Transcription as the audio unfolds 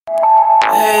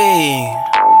Hey,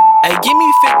 hey, give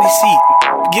me 50 feet.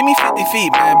 Give me 50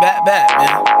 feet, man. Back, man.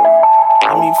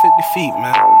 Give me 50 feet,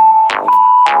 man.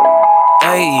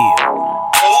 Hey.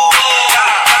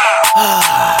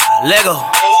 Lego.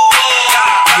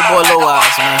 Your boy Low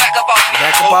Eyes, man.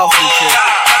 Back up off me, kid.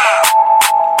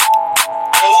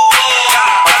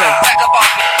 Okay.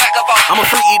 I'ma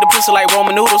free eat the pussy like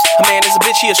Roman noodles. Her man is a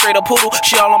bitch, he a straight up poodle.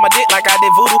 She all on my dick like I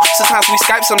did voodoo. Sometimes we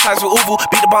Skype, sometimes we Uvu.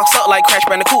 Beat the box up like Crash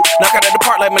Bandicoot. Knock out at the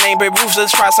park like my name Babe Ruth.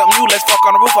 Let's try something new, let's fuck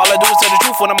on the roof. All I do is tell the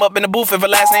truth when I'm up in the booth. If her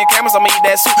last name cameras, I'ma eat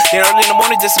that soup. Then early in the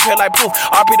morning, disappear like proof.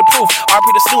 RP the proof, RP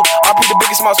the snoop, RP the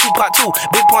biggest small scoop pot 2.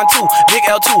 Big pun 2, big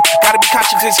L2. Gotta be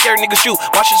conscious cause scary niggas shoot.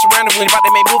 Watch your surroundings when you about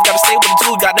to make move. Gotta stay with the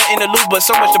two. Got nothing to lose but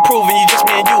so much to prove. And you just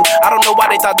me and you. I don't know why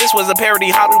they thought this was a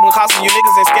parody. Hollywood costing you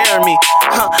niggas ain't scaring me.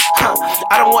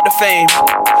 I don't want the fame.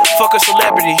 Fuck a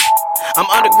celebrity. I'm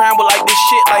underground but like this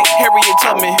shit like Harriet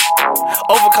Tubman.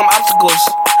 Overcome obstacles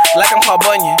like I'm Paul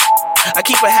Bunyan. I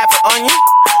keep a half an onion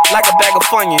like a bag of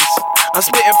Funyuns. I'm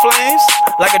spitting flames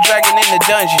like a dragon in the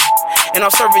dungeon. And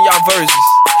I'm serving y'all verses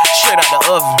straight out the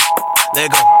oven. There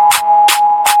you go.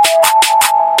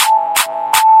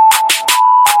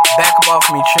 Back up off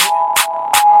me, chick.